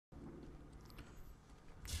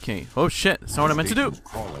Okay. Oh shit. That's not what I meant to do.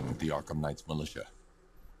 Crawling with the Arkham Knight's militia.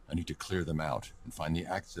 I need to clear them out and find the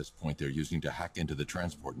access point they're using to hack into the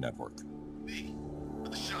transport network. Me?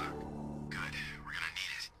 With the shock? Good. We're gonna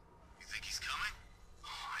need it. You think he's coming? Oh,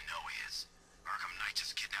 I know he is. Arkham Knight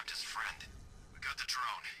just kidnapped his friend. We got the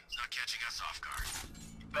drone. He's not catching us off guard.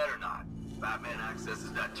 You better not. Batman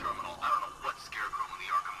accesses that terminal. I don't know what Scarecrow and the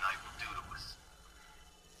Arkham Knight will do to us.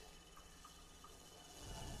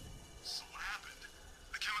 So what happened?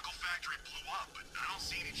 The chemical factory blew up, but I don't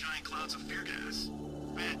see any giant clouds of fear gas.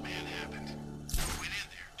 Batman happened. Went in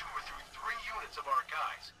there. Tore through 3 units of our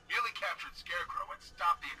guys. Nearly captured Scarecrow and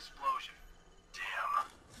stopped the explosion. Damn.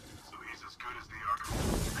 So he's as good as the Arkham.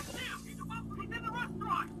 I see him. He's in the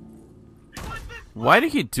restaurant. He went this way. Why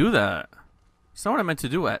did he do that? It's not what I meant to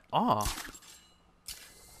do at all.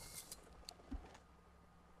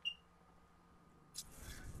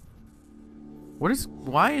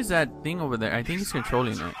 Why is that thing over there? I think he's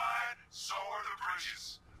controlling it. So are the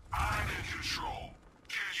bridges. I'm in control.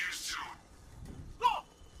 Get used to it.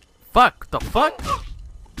 Fuck! The fuck?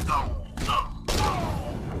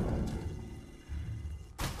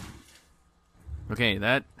 Okay,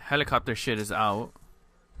 that helicopter shit is out.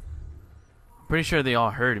 Pretty sure they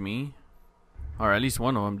all heard me. Or at least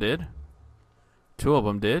one of them did. 2 of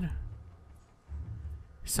them did.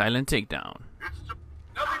 Silent takedown.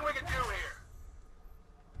 Nothing we can do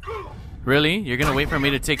here. Really? You're gonna wait for me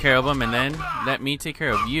to take care of them and then let me take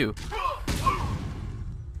care of you?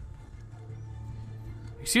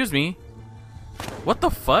 Excuse me? What the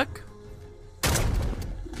fuck?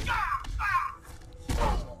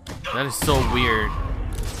 That is so weird.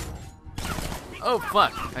 Oh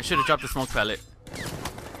fuck! I should have dropped the smoke pellet.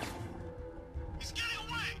 He's getting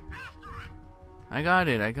away. After him. I got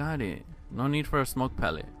it, I got it. No need for a smoke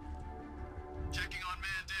pellet. Checking on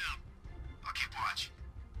man down. I'll keep watch.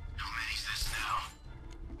 How many's this now?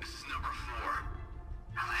 This is number 4.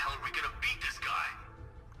 How the hell are we gonna beat this guy?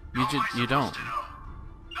 You don't.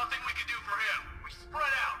 Nothing we can do for him. We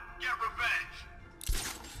spread out, get revenge.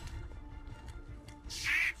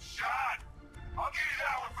 Cheap shot. I'll give you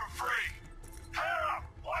that one for free. Pair up.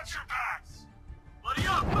 Watch your backs. Buddy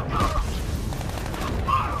up!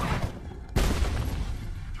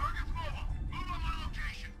 Target's mobile. Move on my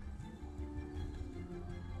location.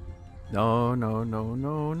 No, no, no,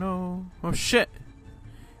 no, no. Oh shit.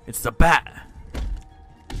 It's the bat.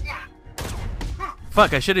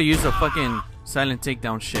 Fuck, I should have used a fucking silent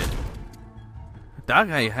takedown shit. That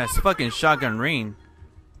guy has fucking shotgun rain.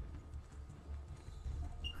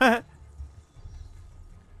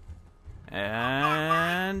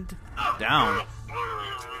 And down.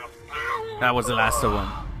 That was the last of them.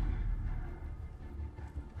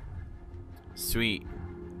 Sweet.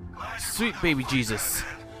 Sweet baby Jesus.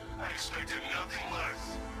 I expected nothing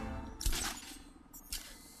less.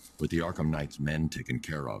 With the Arkham Knight's men taken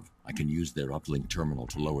care of, I can use their uplink terminal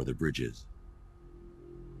to lower the bridges.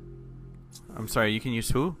 I'm sorry, you can use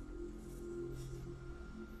who?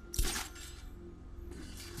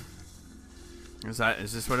 Is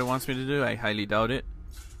this what it wants me to do? I highly doubt it.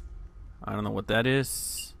 I don't know what that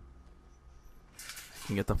is. I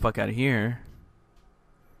can get the fuck out of here.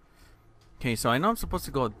 Okay, so I know I'm supposed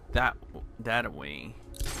to go that way.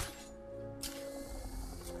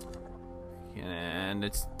 And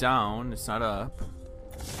it's down, it's not up.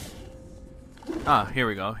 Ah, here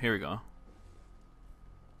we go, here we go.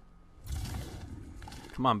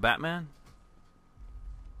 Come on, Batman.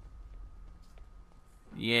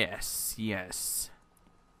 Yes, yes.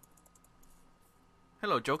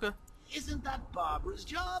 Hello, Joker. Isn't that Barbara's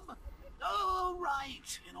job? Oh,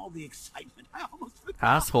 right. In all the excitement, I almost forgot.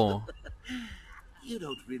 Asshole. You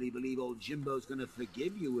don't really believe old Jimbo's gonna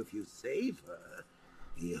forgive you if you save her.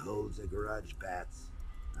 He holds a grudge, Bats.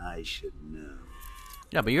 I should know.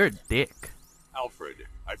 Yeah, but you're a dick. Alfred,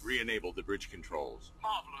 I've re-enabled the bridge controls.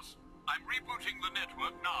 Marvelous. I'm rebooting the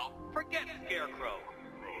network now. Forget Scarecrow.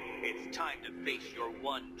 It's time to face your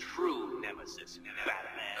one true nemesis,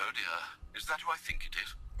 Batman. Oh dear. Is that who I think it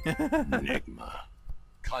is? Enigma.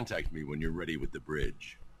 Contact me when you're ready with the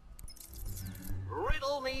bridge.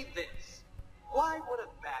 Riddle me this. Why would a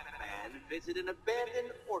Batman visit an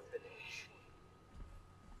abandoned orphanage?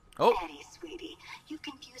 Oh, Eddie, sweetie, you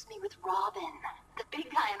confused me with Robin. The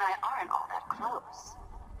big guy and I aren't all that close.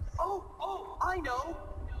 Oh, I know.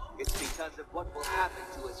 It's because of what will happen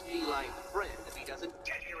to his feline friend if he doesn't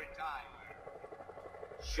get here in time.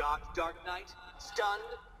 Shocked, Dark Knight? Stunned?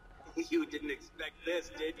 You didn't expect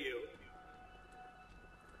this, did you?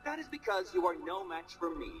 That is because you are no match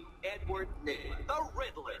for me, Edward Nygma, the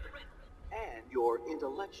Riddler, and your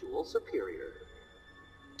intellectual superior.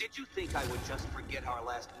 Did you think I would just forget our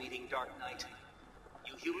last meeting, Dark Knight?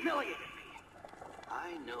 You humiliated me.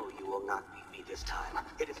 I know you will not beat me this time.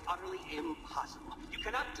 It is utterly impossible. You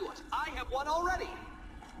cannot do it. I have won already.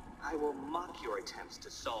 I will mock your attempts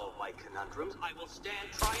to solve my conundrums. I will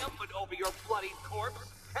stand triumphant over your bloody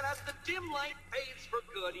corpse. And as the dim light fades for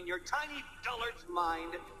good in your tiny dullard's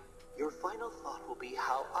mind, your final thought will be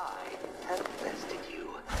how I have bested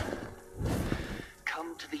you.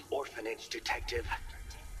 Come to the orphanage, detective,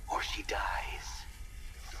 or she dies.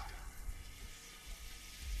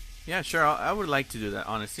 Yeah, sure. I would like to do that,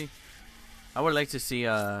 honestly. I would like to see,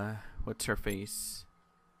 what's her face?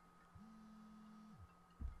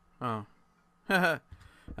 Oh.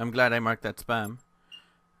 I'm glad I marked that spam.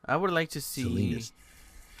 I would like to see... Selena's.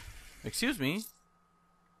 Excuse me?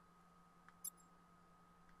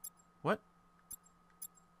 What?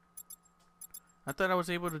 I thought I was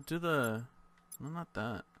able to do the... No, not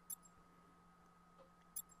that.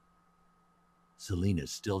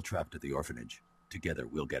 Selena's still trapped at the orphanage. Together,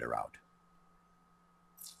 we'll get her out.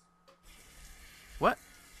 What?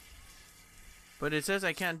 But it says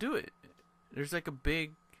I can't do it. There's like a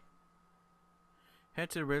big... Head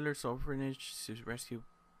to the Riddler's orphanage to rescue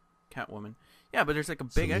Catwoman. Yeah, but there's like a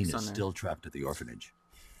big X Selena's on there. still trapped at the orphanage.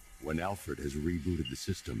 When Alfred has rebooted the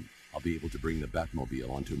system, I'll be able to bring the Batmobile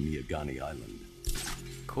onto Miyagani Island.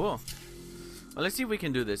 Cool. Well, let's see if we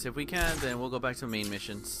can do this. If we can, then we'll go back to main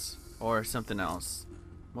missions. Or something else.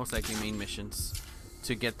 Most likely main missions.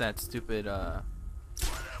 To get that stupid,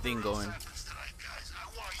 thing going.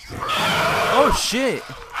 Oh, shit!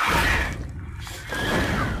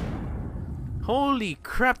 Holy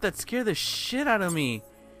crap, that scared the shit out of me.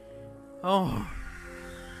 Oh.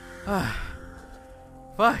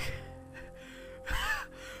 Fuck.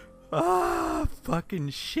 Ah, fucking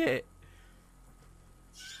shit.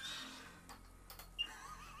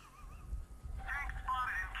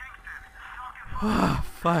 Ah,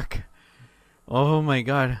 fuck. Oh my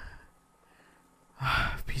god.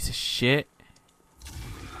 Piece of shit.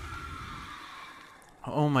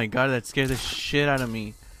 Oh my god, that scared the shit out of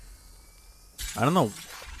me. I don't know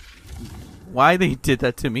why they did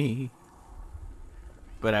that to me.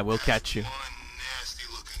 But I will catch you. One nasty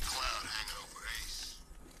looking cloud hanging over Ace.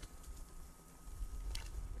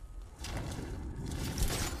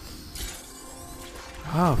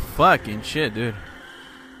 Oh, fucking shit, dude.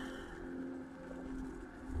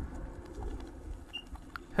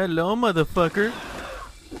 Hello, motherfucker.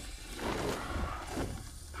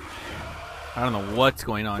 I don't know what's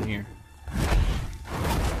going on here.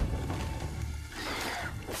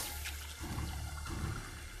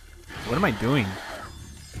 What am I doing?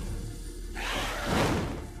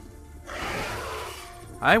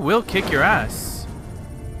 I will kick your ass.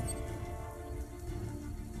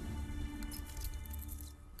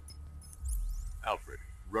 Alfred,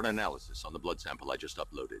 run analysis on the blood sample I just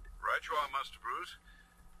uploaded. Right you are, Master Bruce.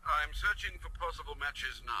 I'm searching for possible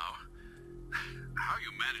matches now. How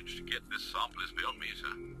you managed to get this sample is beyond me,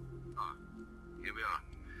 sir. Ah, here we are.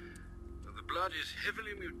 The blood is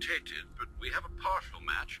heavily mutated, but we have a partial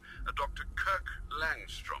match, a Dr. Kirk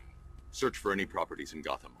Langstrom. Search for any properties in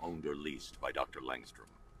Gotham owned or leased by Dr. Langstrom.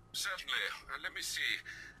 Certainly. Let me see.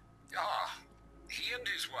 Ah, he and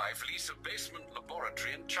his wife lease a basement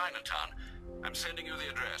laboratory in Chinatown. I'm sending you the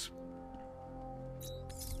address.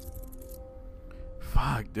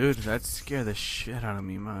 Fuck, dude, that scared the shit out of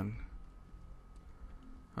me, man.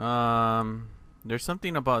 There's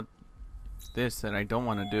something about this that I don't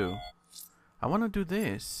want to do. I want to do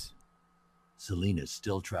this. Selena's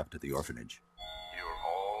still trapped at the orphanage. You're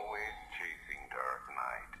always chasing Dark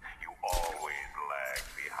Knight. You always lag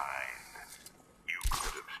behind. You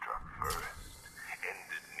could have struck first,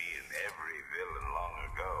 ended me and every villain long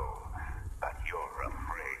ago, but you're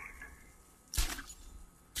afraid.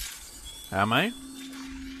 Am I?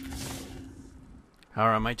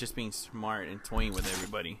 Or am I just being smart and toying with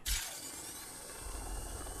everybody?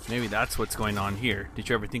 Maybe that's what's going on here. Did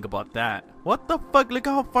you ever think about that? What the fuck? Look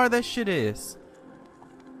how far that shit is.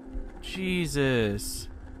 Jesus.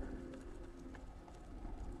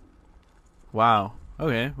 Wow.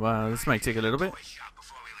 Okay, well, this might take a little bit. Toy shop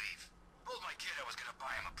before we leave. Told my kid I was gonna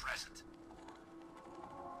buy him a present.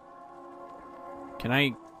 Can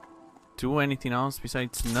I do anything else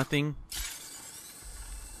besides nothing?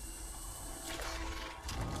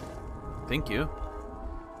 Thank you.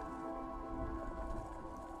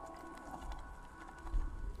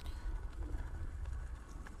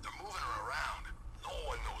 They're moving her around. No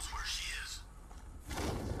one knows where she is.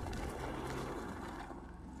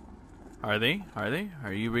 Are they? Are they?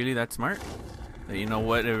 Are you really that smart? That you know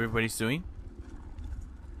what everybody's doing?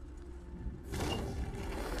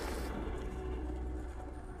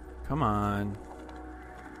 Come on.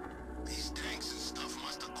 These tanks and stuff might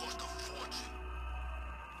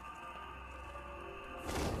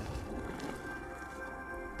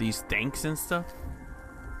these tanks and stuff.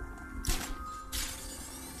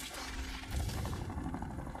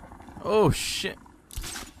 Oh shit.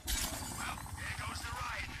 Well, there goes the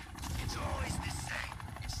riot. It's always the same.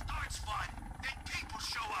 It starts fun, then people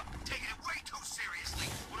show up, taking it way too seriously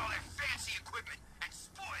with all their fancy equipment and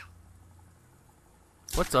spoil.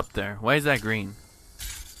 What's up there? Why is that green?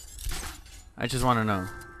 I just want to know.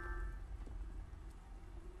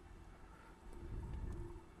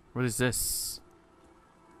 What is this?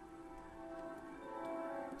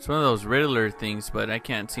 It's one of those Riddler things, but I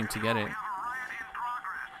can't seem to get it.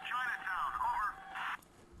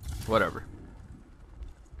 Whatever.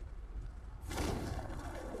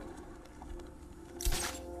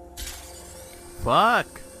 Fuck!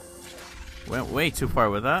 Went way too far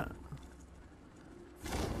with that.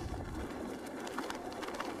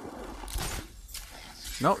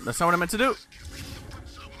 Nope, that's not what I meant to do.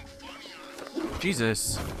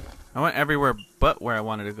 Jesus. I went everywhere but where I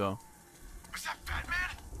wanted to go. Was that Batman?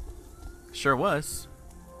 Sure was.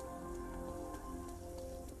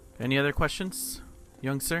 Any other questions,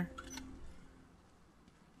 young sir?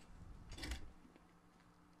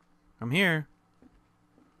 I'm here.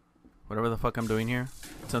 Whatever the fuck I'm doing here.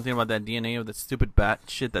 Something about that DNA of that stupid bat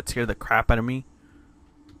shit that scared the crap out of me.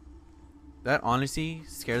 That honestly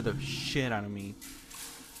scared the shit out of me.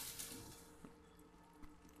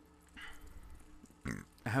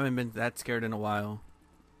 I haven't been that scared in a while.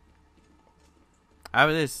 I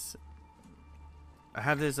have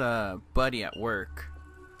this buddy at work.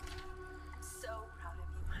 So proud of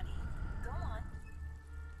you, honey. Go on.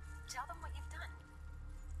 Tell them what you've done.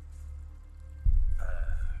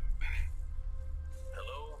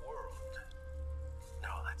 Hello, world. No,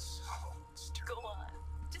 that's... Oh, it's terrible. Go on.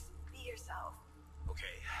 Just be yourself.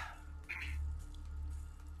 Okay.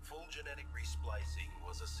 Full genetic resplicing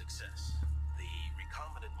was a success. The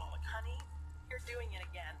recombinant molecule... Honey, you're doing it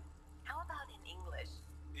again. How about in English?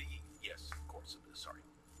 Yes, of course. Sorry.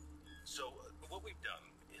 So, what we've done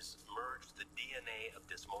is merged the DNA of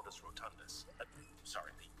Desmodus rotundus,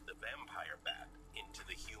 the vampire bat, into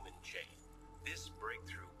the human chain. This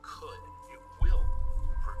breakthrough it will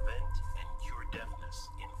prevent and cure deafness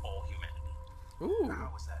in all humanity. Ooh.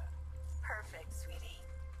 How was that? Perfect, sweetie.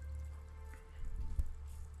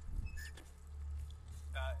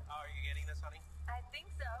 Are you getting this, honey? I think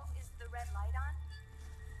so. Is the red light on?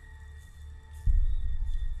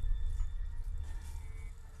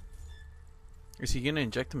 Is he gonna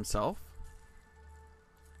inject himself?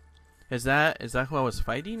 Is that who I was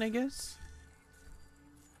fighting, I guess?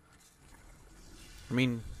 I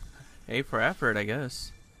mean, A for effort, I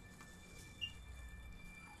guess.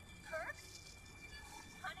 Kirk?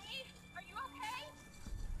 Honey, are you okay?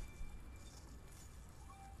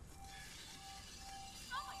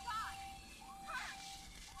 Oh my god!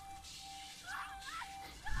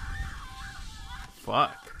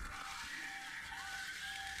 Fuck.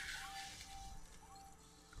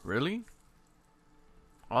 Really?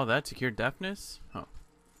 All that to cure deafness? Oh. I'm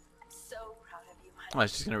so proud of you, honey. Oh,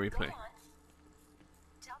 it's just gonna replay. Go on.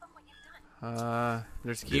 Tell them what you've done.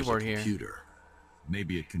 There's a keyboard There's a here. computer.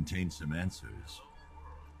 Maybe it contains some answers.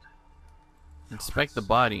 Inspect the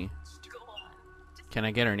body. Go on. Just Can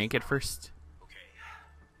I get her naked first?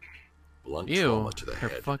 Blunt Ew, trauma to the her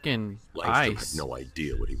head. fucking Langstrom had eyes. no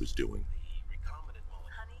idea what he was doing. Recombinant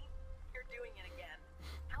molecule. honey, you're doing it again.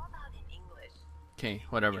 How about in English? Okay,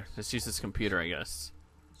 whatever. Let's use this computer, I guess.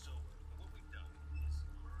 So, what we've done is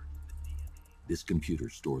merged the DNA. This computer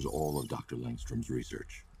stores all of Dr. Langstrom's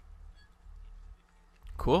research.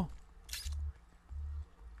 Cool.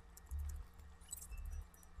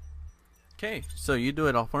 Okay, so you do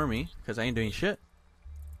it all for me, because I ain't doing shit.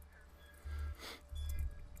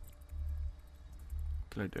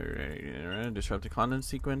 Disrupt the condom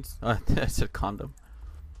sequence. I said condom.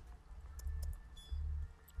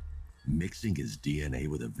 Mixing his DNA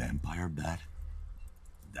with a vampire bat?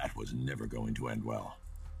 That was never going to end well.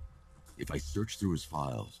 If I search through his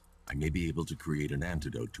files, I may be able to create an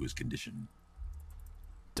antidote to his condition.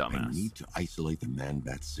 I Dumbass. need to isolate the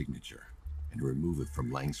man-bat's signature and remove it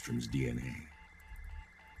from Langstrom's DNA.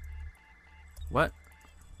 What?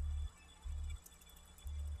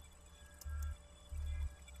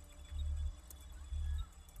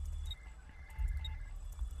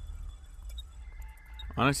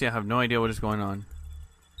 Honestly, I have no idea what is going on.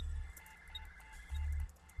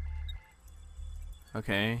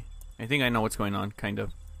 Okay. I think I know what's going on, kind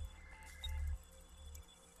of.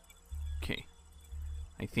 Okay.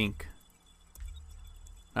 I think.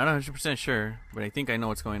 Not 100% sure, but I think I know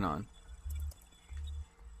what's going on.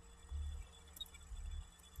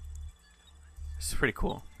 This is pretty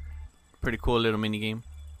cool. Pretty cool little mini game.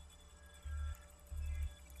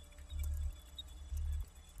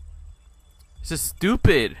 This is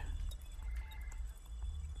stupid.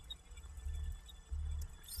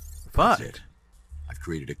 Fuck. That's it. I've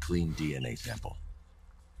created a clean DNA sample.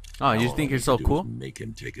 Oh, you Now think all I you're need so to do is cool? Make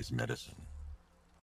him take his medicine.